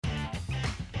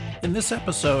In this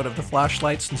episode of the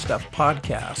Flashlights and Stuff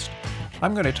podcast,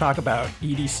 I'm going to talk about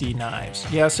EDC knives.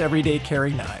 Yes, everyday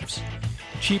carry knives.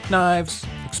 Cheap knives,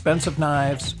 expensive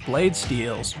knives, blade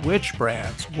steels, which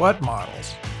brands, what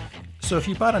models. So if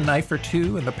you bought a knife or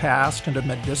two in the past and have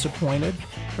been disappointed,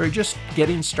 or you're just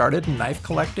getting started in knife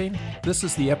collecting, this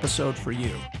is the episode for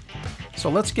you.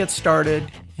 So let's get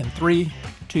started in 3,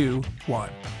 2, 1.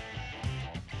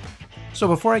 So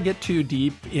before I get too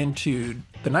deep into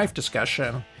the knife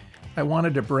discussion, I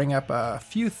wanted to bring up a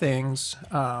few things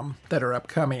that are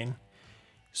upcoming.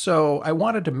 So I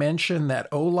wanted to mention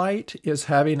that Olight is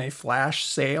having a flash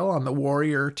sale on the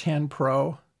Warrior 10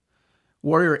 Pro.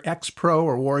 Warrior X Pro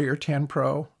or Warrior 10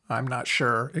 Pro. I'm not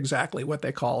sure exactly what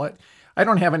they call it. I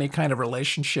don't have any kind of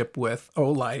relationship with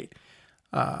Olight.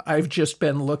 I've just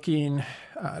been looking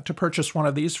to purchase one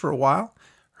of these for a while.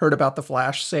 Heard about the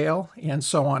flash sale. And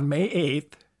so on May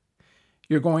 8th,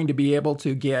 you're going to be able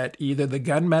to get either the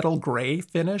gunmetal gray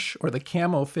finish or the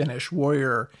camo finish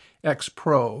Warrior X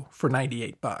Pro for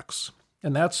 $98.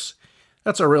 And that's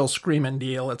a real screaming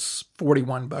deal. It's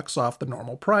 $41 off the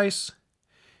normal price.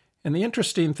 And the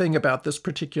interesting thing about this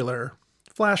particular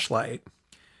flashlight,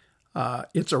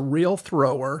 it's a real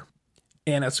thrower,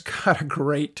 and it's got a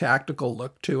great tactical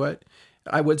look to it.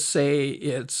 I would say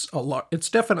it's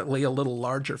definitely a little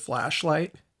larger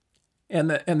flashlight. And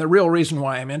the real reason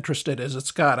why I'm interested is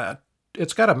it's got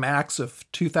a max of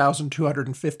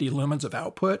 2,250 lumens of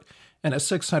output and a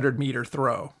 600 meter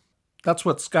throw. That's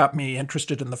what's got me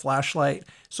interested in the flashlight.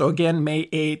 So again, May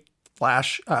 8th,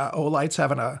 Olight's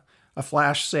having a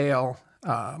flash sale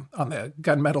on the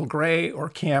gunmetal gray or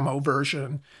camo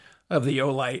version of the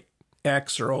Olight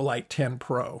X or Olight 10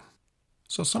 Pro.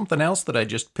 So something else that I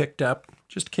just picked up,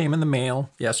 just came in the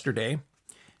mail yesterday.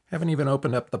 Haven't even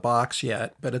opened up the box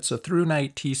yet, but it's a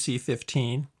ThruNite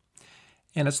TC15.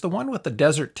 And it's the one with the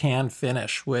desert tan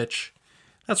finish, which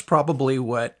that's probably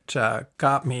what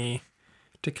got me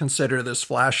to consider this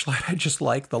flashlight. I just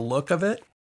like the look of it.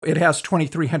 It has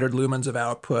 2,300 lumens of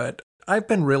output. I've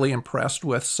been really impressed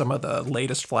with some of the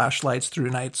latest flashlights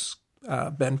ThruNite's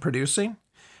been producing.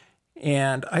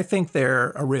 And I think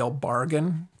they're a real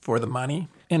bargain for the money.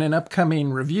 In an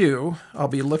upcoming review, I'll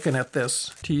be looking at this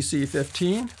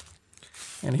TC15,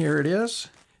 and here it is.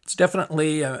 It's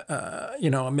definitely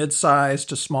a mid-size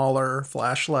to smaller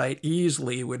flashlight,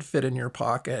 easily would fit in your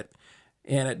pocket,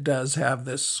 and it does have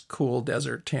this cool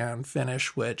desert tan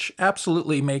finish, which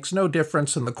absolutely makes no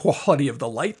difference in the quality of the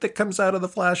light that comes out of the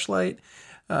flashlight,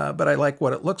 but I like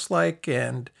what it looks like,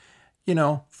 and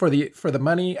for the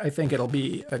money, I think it'll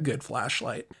be a good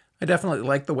flashlight. I definitely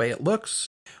like the way it looks.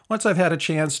 Once I've had a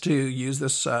chance to use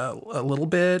this a little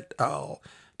bit, I'll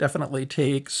definitely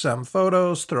take some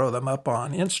photos, throw them up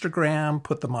on Instagram,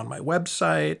 put them on my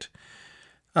website.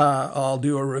 I'll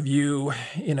do a review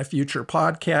in a future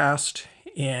podcast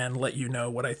and let you know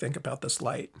what I think about this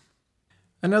light.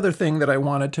 Another thing that I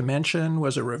wanted to mention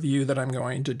was a review that I'm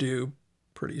going to do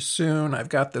pretty soon. I've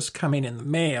got this coming in the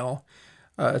mail.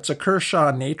 It's a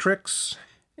Kershaw Natrix,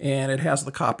 and it has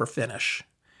the copper finish.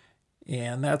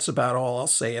 And that's about all I'll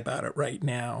say about it right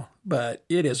now. But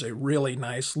it is a really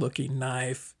nice looking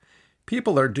knife.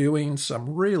 People are doing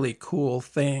some really cool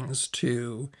things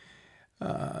to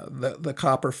the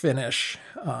copper finish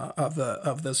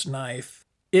of this knife.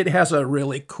 It has a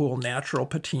really cool natural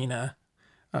patina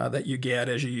that you get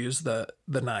as you use the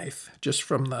knife, just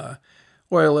from the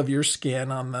oil of your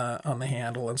skin on the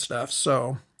handle and stuff.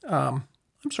 So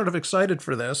I'm sort of excited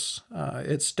for this.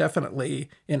 It's definitely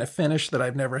in a finish that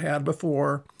I've never had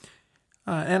before.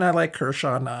 And I like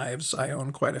Kershaw knives. I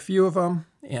own quite a few of them.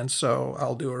 And so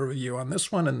I'll do a review on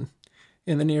this one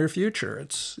in the near future.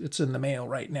 It's in the mail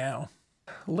right now.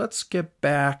 Let's get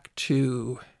back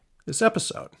to this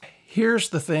episode. Here's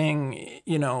the thing,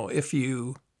 if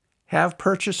you have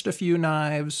purchased a few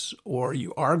knives or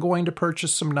you are going to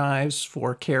purchase some knives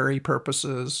for carry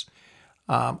purposes,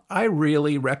 I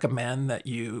really recommend that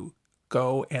you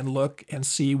go and look and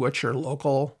see what your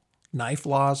local knife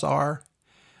laws are.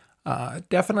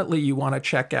 Definitely you want to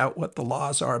check out what the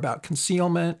laws are about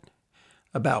concealment,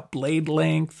 about blade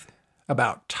length,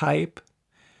 about type,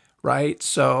 right?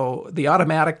 So the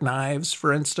automatic knives,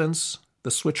 for instance,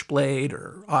 the switchblade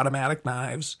or automatic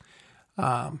knives,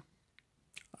 I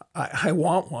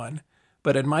want one,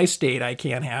 but in my state I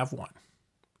can't have one.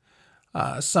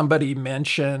 Somebody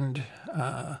mentioned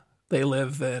they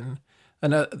live in,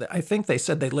 I think they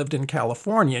said they lived in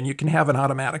California, and you can have an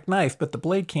automatic knife, but the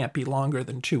blade can't be longer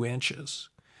than 2 inches.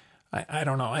 I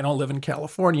don't know. I don't live in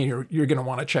California. You're going to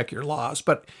want to check your laws.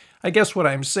 But I guess what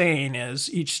I'm saying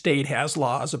is each state has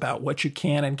laws about what you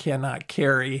can and cannot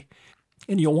carry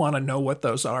And you'll want to know what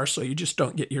those are so you just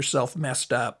don't get yourself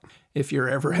messed up if you're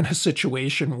ever in a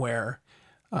situation where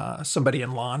somebody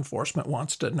in law enforcement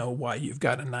wants to know why you've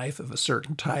got a knife of a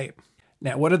certain type.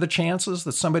 Now, what are the chances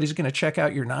that somebody's going to check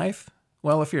out your knife?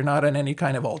 Well, if you're not in any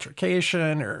kind of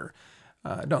altercation or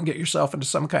don't get yourself into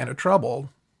some kind of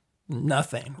trouble,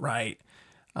 nothing, right?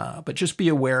 But just be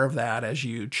aware of that as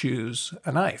you choose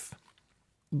a knife.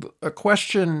 A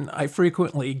question I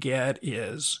frequently get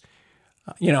is,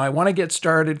 I want to get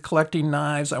started collecting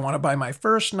knives. I want to buy my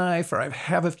first knife, or I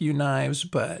have a few knives,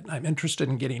 but I'm interested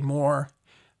in getting more.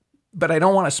 But I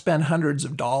don't want to spend hundreds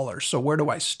of dollars, so where do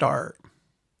I start?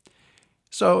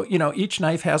 So, each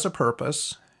knife has a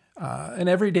purpose. An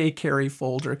everyday carry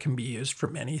folder can be used for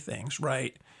many things,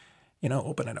 right?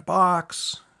 Opening a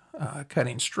box,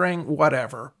 cutting string,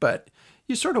 whatever. But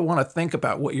you sort of want to think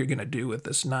about what you're going to do with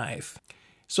this knife.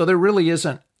 So there really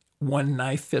isn't one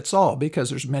knife fits all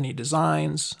because there's many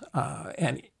designs,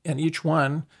 and each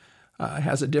one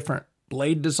has a different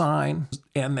blade design,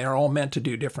 and they're all meant to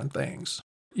do different things.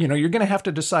 You're going to have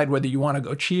to decide whether you want to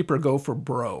go cheap or go for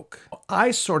broke.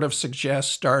 I sort of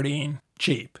suggest starting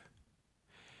cheap.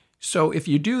 So if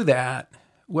you do that,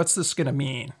 what's this going to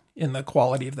mean in the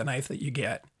quality of the knife that you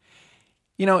get?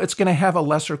 It's going to have a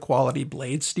lesser quality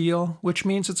blade steel, which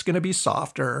means it's going to be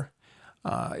softer.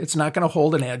 It's not going to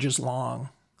hold an edge as long.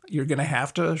 You're going to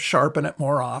have to sharpen it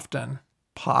more often.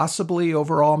 Possibly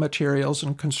overall materials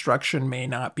and construction may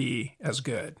not be as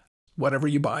good. Whatever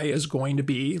you buy is going to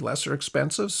be lesser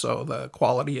expensive, so the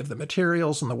quality of the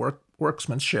materials and the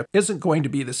workmanship isn't going to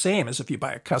be the same as if you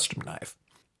buy a custom knife.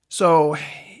 So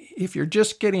if you're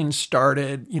just getting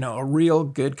started, a real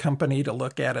good company to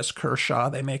look at is Kershaw.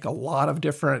 They make a lot of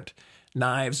different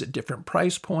knives at different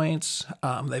price points.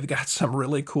 They've got some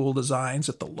really cool designs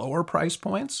at the lower price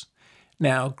points.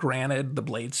 Now, granted, the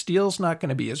blade steel's not going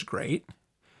to be as great,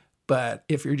 but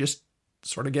if you're just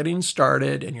sort of getting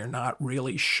started and you're not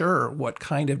really sure what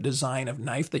kind of design of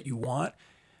knife that you want,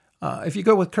 if you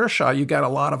go with Kershaw, you got a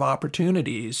lot of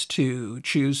opportunities to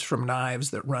choose from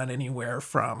knives that run anywhere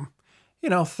from,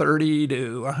 $30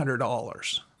 to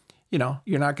 $100.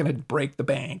 You're not going to break the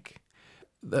bank.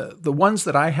 The ones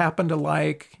that I happen to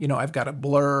like, I've got a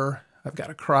Blur, I've got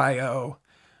a Cryo,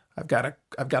 I've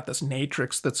got this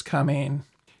Natrix that's coming.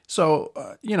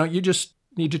 So, you just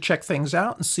need to check things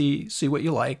out and see what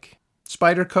you like.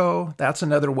 Spyderco, that's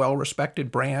another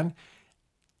well-respected brand.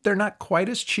 They're not quite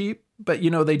as cheap, but,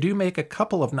 they do make a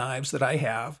couple of knives that I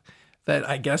have that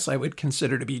I guess I would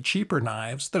consider to be cheaper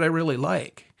knives that I really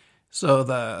like. So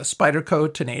the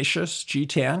Spyderco Tenacious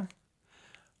G10,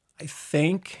 I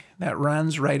think that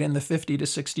runs right in the $50 to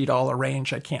 $60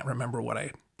 range. I can't remember what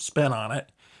I spent on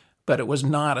it, but it was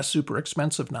not a super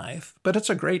expensive knife, but it's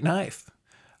a great knife.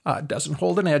 It doesn't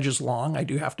hold an edge as long. I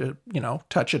do have to,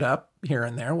 touch it up here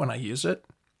and there when I use it.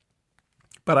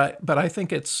 But I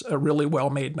think it's a really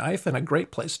well-made knife and a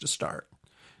great place to start.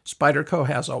 Spyderco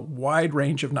has a wide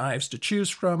range of knives to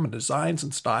choose from, and designs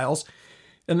and styles.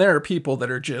 And there are people that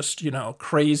are just,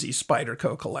 crazy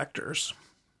Spyderco collectors.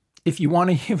 If you want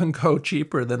to even go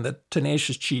cheaper than the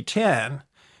Tenacious G10,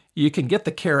 you can get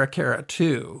the Cara Cara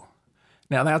 2.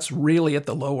 Now that's really at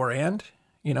the lower end.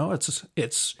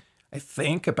 It's I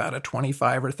think about a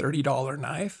 $25 or $30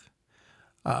 knife.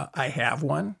 I have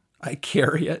one. I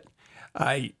carry it.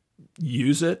 I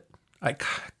use it. I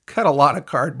cut a lot of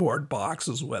cardboard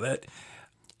boxes with it,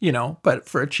 but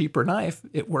for a cheaper knife,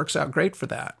 it works out great for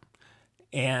that.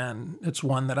 And it's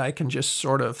one that I can just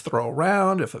sort of throw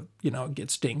around. If it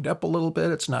gets dinged up a little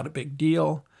bit, it's not a big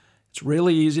deal. It's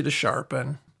really easy to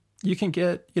sharpen. You can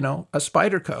get, a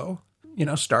Spyderco,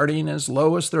 starting as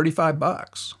low as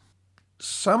 $35.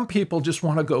 Some people just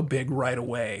want to go big right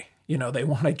away. They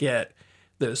want to get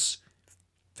this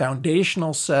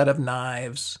foundational set of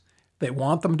knives. They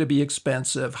want them to be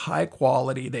expensive, high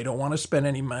quality. They don't want to spend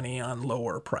any money on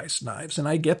lower priced knives. And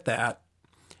I get that.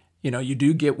 You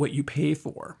do get what you pay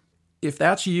for. If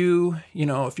that's you,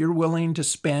 if you're willing to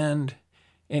spend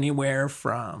anywhere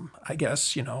from, I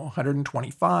guess,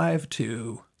 $125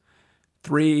 to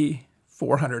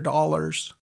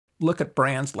 $400, look at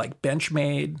brands like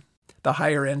Benchmade, the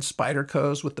higher-end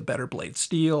Spydercos with the better blade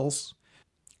steels.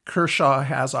 Kershaw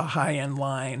has a high-end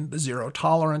line, the Zero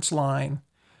Tolerance line.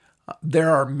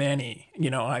 There are many.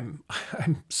 I'm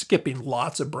skipping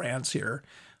lots of brands here.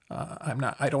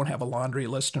 I don't have a laundry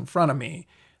list in front of me,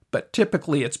 but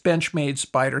typically it's Benchmade,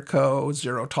 Spyderco,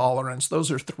 Zero Tolerance. Those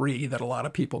are three that a lot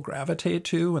of people gravitate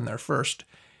to when they're first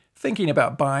thinking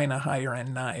about buying a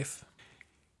higher-end knife.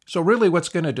 So really what's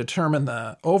going to determine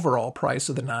the overall price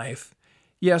of the knife,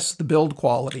 yes, the build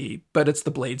quality, but it's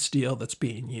the blade steel that's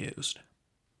being used.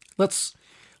 Let's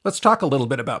Let's talk a little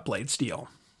bit about blade steel.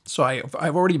 So I've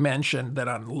already mentioned that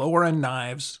on lower end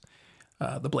knives,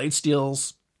 the blade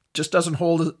steels just doesn't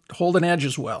hold an edge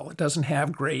as well. It doesn't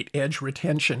have great edge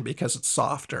retention because it's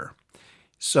softer.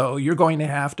 So you're going to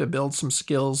have to build some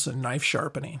skills in knife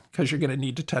sharpening because you're going to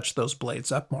need to touch those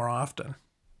blades up more often.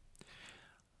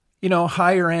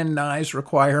 Higher end knives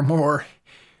require more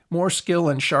skill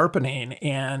in sharpening,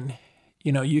 and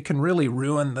you can really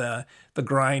ruin the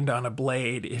grind on a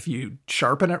blade if you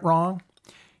sharpen it wrong.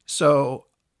 So,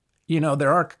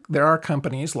 there are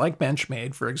companies like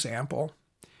Benchmade, for example,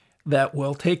 that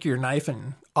will take your knife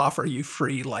and offer you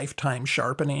free lifetime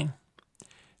sharpening.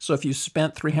 So if you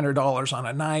spent $300 on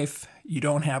a knife, you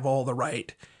don't have all the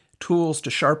right tools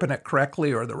to sharpen it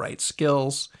correctly or the right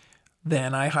skills,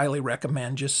 then I highly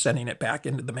recommend just sending it back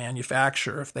into the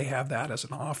manufacturer if they have that as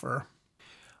an offer.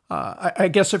 I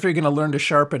guess if you're going to learn to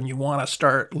sharpen, you want to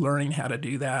start learning how to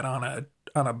do that on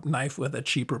a knife with a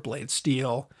cheaper blade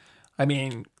steel. I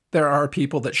mean, there are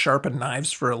people that sharpen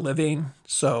knives for a living,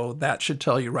 so that should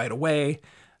tell you right away.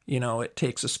 It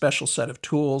takes a special set of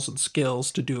tools and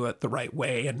skills to do it the right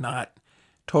way and not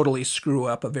totally screw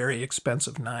up a very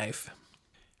expensive knife.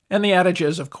 And the adage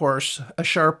is, of course, a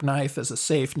sharp knife is a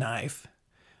safe knife.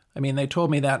 I mean, they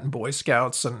told me that in Boy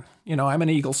Scouts, and, I'm an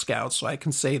Eagle Scout, so I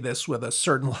can say this with a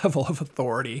certain level of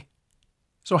authority.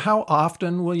 So how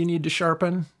often will you need to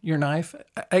sharpen your knife?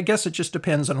 I guess it just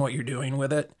depends on what you're doing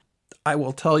with it. I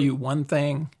will tell you one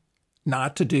thing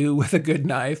not to do with a good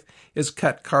knife is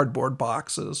cut cardboard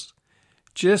boxes.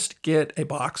 Just get a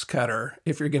box cutter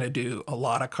if you're going to do a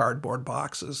lot of cardboard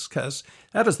boxes, because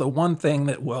that is the one thing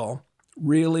that will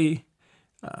really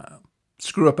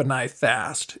screw up a knife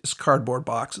fast is cardboard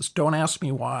boxes. Don't ask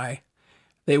me why.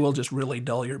 They will just really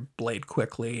dull your blade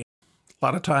quickly. A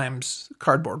lot of times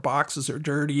cardboard boxes are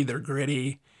dirty, they're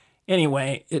gritty.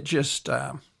 Anyway, it just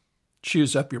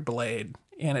chews up your blade.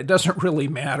 And it doesn't really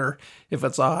matter if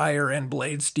it's a higher end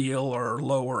blade steel or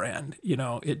lower end.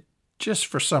 It just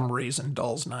for some reason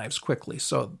dulls knives quickly.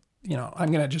 So,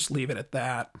 I'm going to just leave it at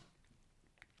that.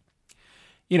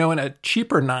 In a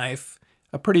cheaper knife,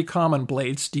 a pretty common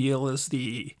blade steel is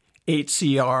the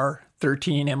 8CR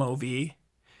 13 MOV.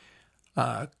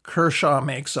 Kershaw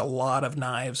makes a lot of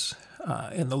knives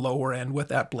in the lower end with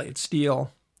that blade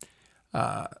steel.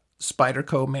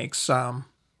 Spyderco makes some,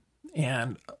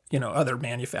 and other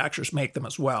manufacturers make them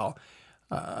as well.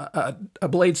 A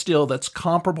blade steel that's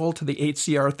comparable to the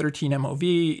 8CR 13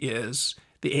 MOV is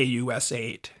the AUS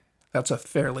 8. That's a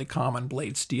fairly common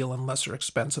blade steel in lesser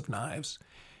expensive knives.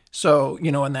 So,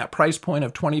 in that price point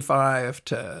of $25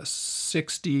 to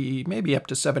 $60, maybe up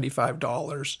to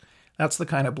 $75, that's the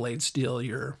kind of blade steel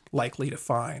you're likely to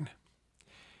find.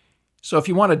 So if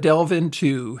you want to delve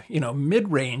into,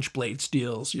 mid-range blade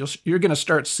steels, you're going to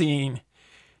start seeing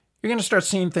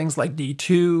things like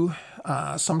D2.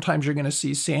 Sometimes you're going to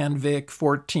see Sandvik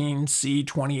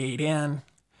 14C28N.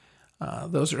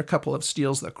 Those are a couple of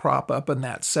steels that crop up in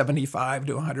that $75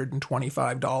 to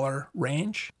 $125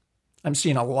 range. I'm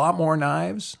seeing a lot more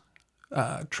knives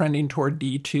trending toward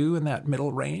D2 in that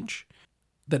middle range.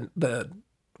 The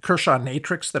Kershaw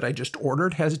Natrix that I just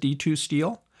ordered has D2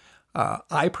 steel.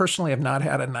 I personally have not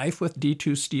had a knife with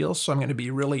D2 steel, so I'm going to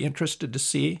be really interested to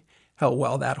see how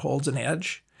well that holds an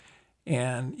edge.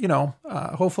 And,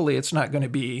 hopefully it's not going to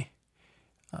be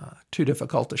too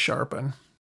difficult to sharpen.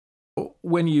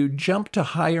 When you jump to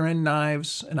higher end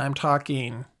knives, and I'm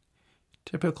talking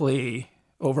typically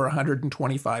over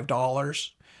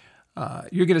 $125,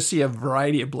 you're going to see a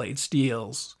variety of blade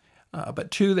steels.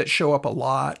 But two that show up a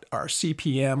lot are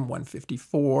CPM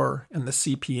 154 and the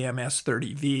CPM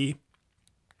S30V.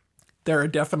 There are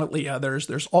definitely others.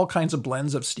 There's all kinds of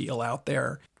blends of steel out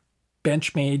there.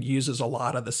 Benchmade uses a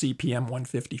lot of the CPM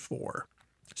 154.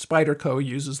 Spyderco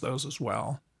uses those as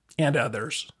well, and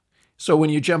others. So when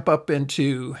you jump up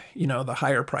into, the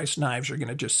higher priced knives, you're going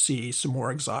to just see some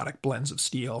more exotic blends of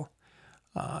steel.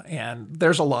 And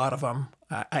there's a lot of them.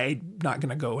 I'm not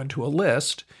going to go into a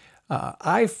list.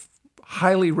 I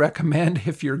highly recommend,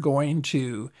 if you're going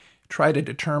to try to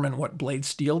determine what blade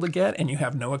steel to get and you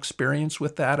have no experience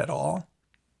with that at all,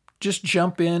 just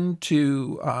jump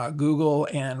into Google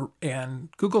and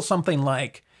Google something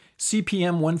like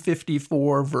CPM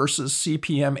 154 versus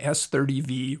CPM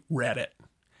S30V Reddit.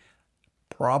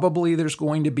 Probably there's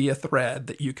going to be a thread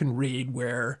that you can read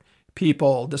where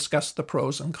people discuss the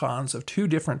pros and cons of two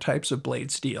different types of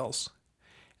blade steels.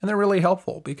 And they're really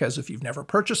helpful because if you've never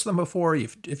purchased them before,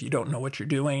 if you don't know what you're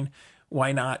doing,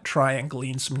 why not try and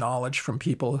glean some knowledge from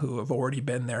people who have already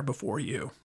been there before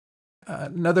you?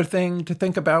 Another thing to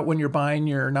think about when you're buying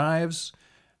your knives,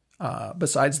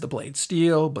 besides the blade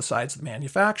steel, besides the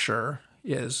manufacturer,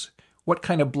 is what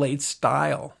kind of blade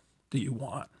style do you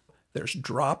want? There's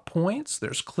drop points,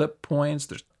 there's clip points,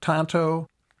 there's tanto.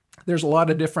 There's a lot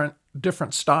of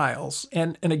different styles.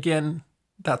 And again,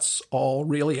 that's all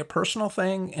really a personal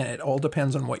thing, and it all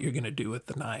depends on what you're going to do with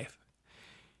the knife.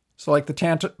 So like the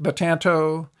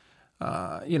tanto,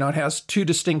 it has two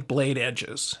distinct blade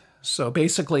edges. So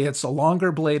basically it's a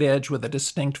longer blade edge with a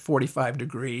distinct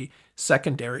 45-degree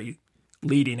secondary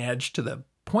leading edge to the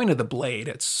point of the blade.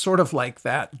 It's sort of like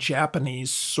that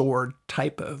Japanese sword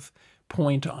type of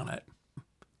point on it.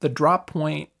 The drop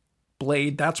point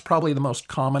blade, that's probably the most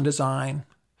common design.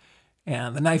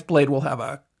 And the knife blade will have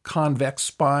a convex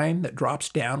spine that drops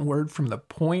downward from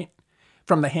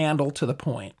the handle to the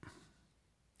point.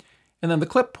 And then the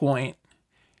clip point,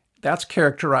 that's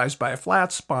characterized by a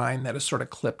flat spine that is sort of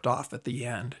clipped off at the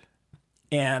end.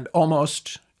 And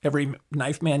almost every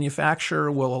knife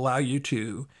manufacturer will allow you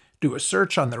to do a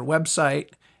search on their website,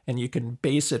 and you can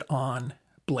base it on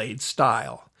blade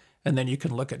style. And then you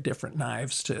can look at different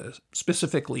knives to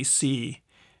specifically see,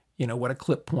 what a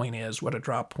clip point is, what a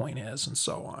drop point is, and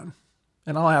so on.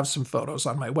 And I'll have some photos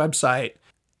on my website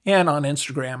and on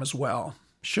Instagram as well,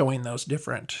 showing those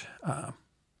different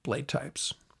blade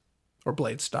types, or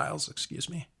blade styles, excuse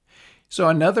me. So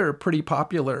another pretty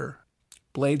popular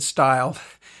blade style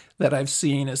that I've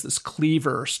seen is this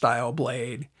cleaver style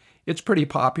blade. It's pretty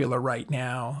popular right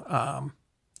now.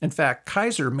 In fact,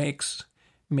 Kaiser makes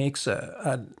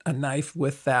a knife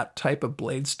with that type of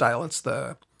blade style.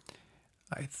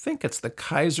 I think it's the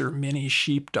Kaiser Mini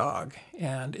Sheepdog,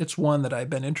 and it's one that I've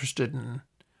been interested in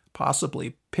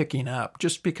possibly picking up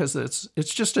just because it's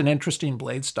just an interesting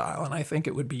blade style, and I think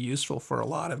it would be useful for a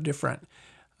lot of different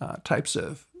types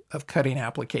of cutting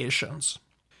applications.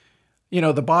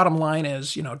 The bottom line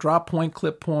is, drop point,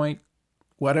 clip point,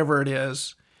 whatever it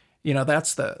is,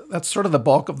 that's sort of the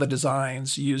bulk of the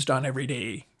designs used on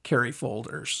everyday carry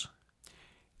folders.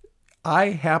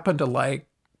 I happen to like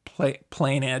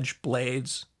plain edge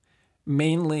blades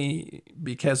mainly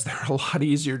because they're a lot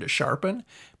easier to sharpen,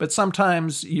 but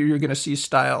sometimes you're going to see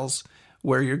styles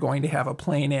where you're going to have a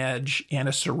plain edge and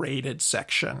a serrated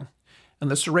section. And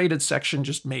the serrated section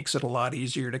just makes it a lot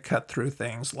easier to cut through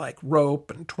things like rope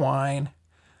and twine.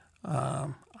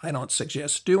 I don't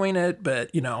suggest doing it, but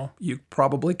you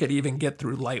probably could even get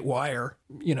through light wire,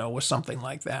 with something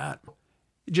like that.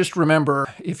 Just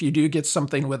remember, if you do get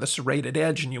something with a serrated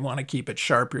edge and you want to keep it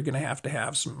sharp, you're going to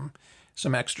have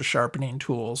some extra sharpening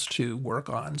tools to work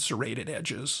on serrated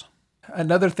edges.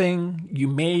 Another thing you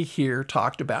may hear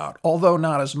talked about, although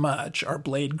not as much, are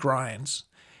blade grinds.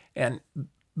 And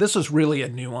this is really a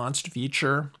nuanced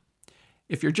feature.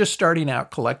 If you're just starting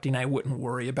out collecting, I wouldn't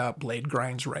worry about blade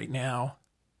grinds right now.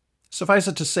 Suffice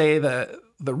it to say that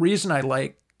the reason I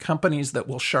like companies that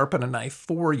will sharpen a knife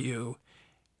for you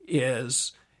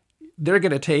is they're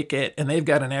going to take it and they've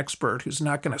got an expert who's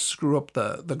not going to screw up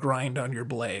the grind on your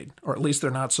blade, or at least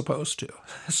they're not supposed to.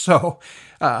 So,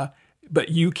 but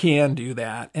you can do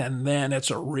that, and then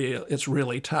it's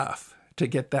really tough to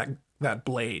get that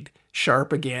blade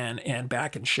sharp again and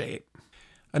back in shape.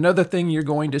 Another thing you're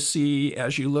going to see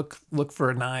as you look for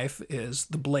a knife is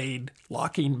the blade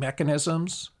locking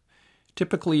mechanisms.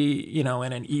 Typically, in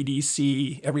an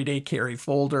EDC, everyday carry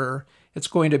folder, it's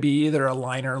going to be either a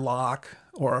liner lock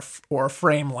or a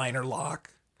frame liner lock.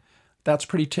 That's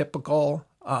pretty typical.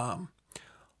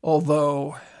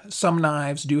 Although some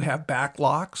knives do have back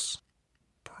locks.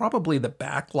 Probably the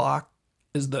back lock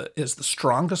is the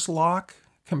strongest lock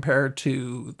compared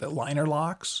to the liner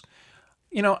locks.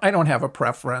 I don't have a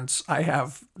preference. I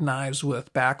have knives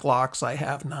with back locks. I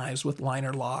have knives with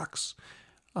liner locks.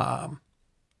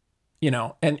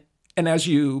 And as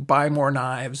you buy more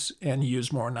knives and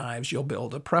use more knives, you'll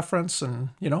build a preference, and,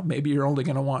 maybe you're only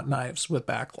going to want knives with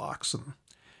back locks, and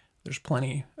there's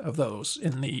plenty of those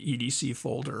in the EDC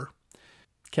folder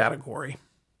category.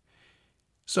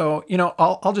 So,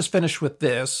 I'll just finish with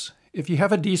this. If you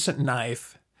have a decent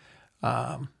knife,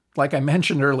 like I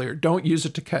mentioned earlier, don't use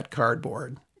it to cut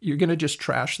cardboard. You're going to just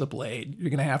trash the blade. You're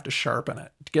going to have to sharpen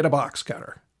it. Get a box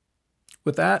cutter.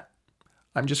 With that,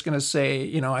 I'm just going to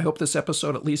say, I hope this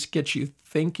episode at least gets you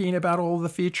thinking about all the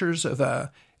features of a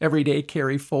everyday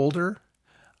carry folder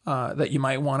that you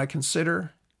might want to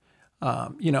consider.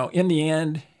 In the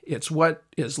end, it's what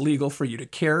is legal for you to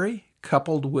carry,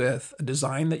 coupled with a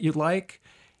design that you like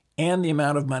and the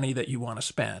amount of money that you want to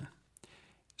spend.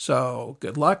 So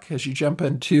good luck as you jump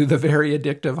into the very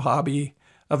addictive hobby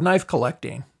of knife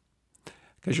collecting,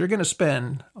 because you're going to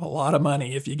spend a lot of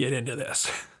money if you get into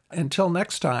this. Until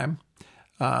next time,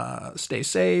 stay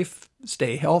safe,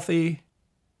 stay healthy,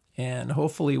 and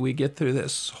hopefully we get through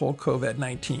this whole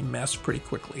COVID-19 mess pretty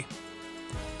quickly.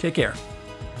 Take care.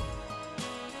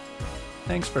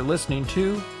 Thanks for listening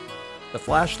to the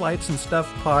Flashlights and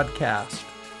Stuff podcast.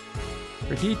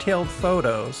 For detailed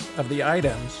photos of the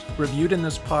items reviewed in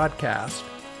this podcast,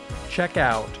 check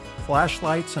out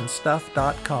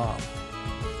flashlightsandstuff.com.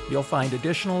 You'll find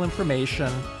additional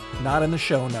information not in the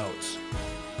show notes.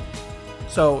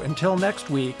 So until next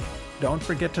week, don't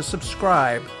forget to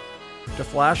subscribe to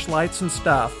Flashlights and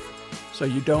Stuff so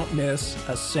you don't miss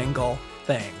a single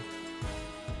thing.